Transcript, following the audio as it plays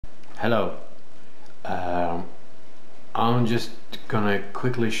Hello. I'm just gonna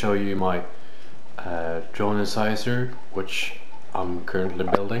quickly show you my Dronesizer, which I'm currently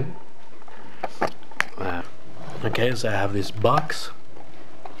building. Okay, so I have this box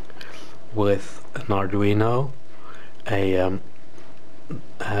with an Arduino, a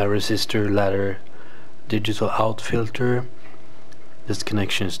resistor ladder digital out filter. This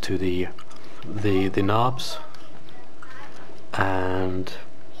connections to the knobs and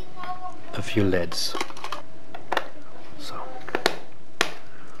a few LEDs. So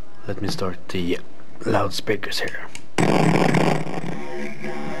let me start the loudspeakers here.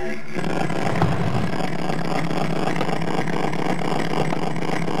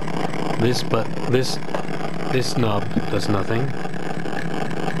 This knob does nothing.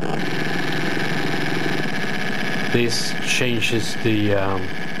 This changes the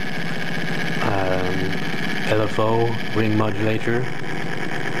LFO ring modulator.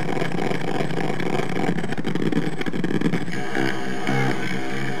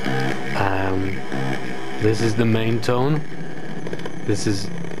 This is the main tone. This is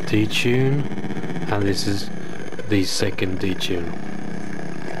D tune, and this is the second D tune.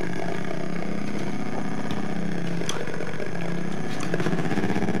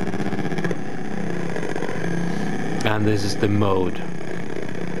 And this is the mode.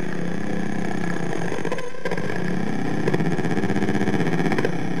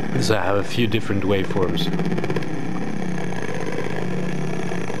 So I have a few different waveforms.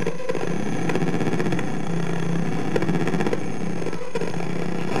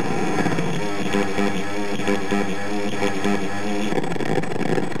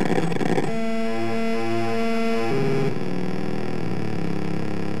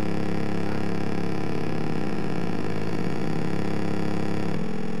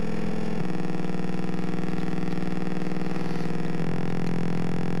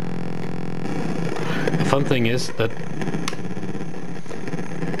 The fun thing is that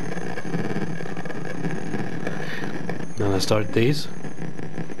when I start these,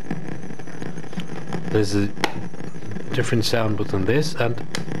 there's a different sound both on this and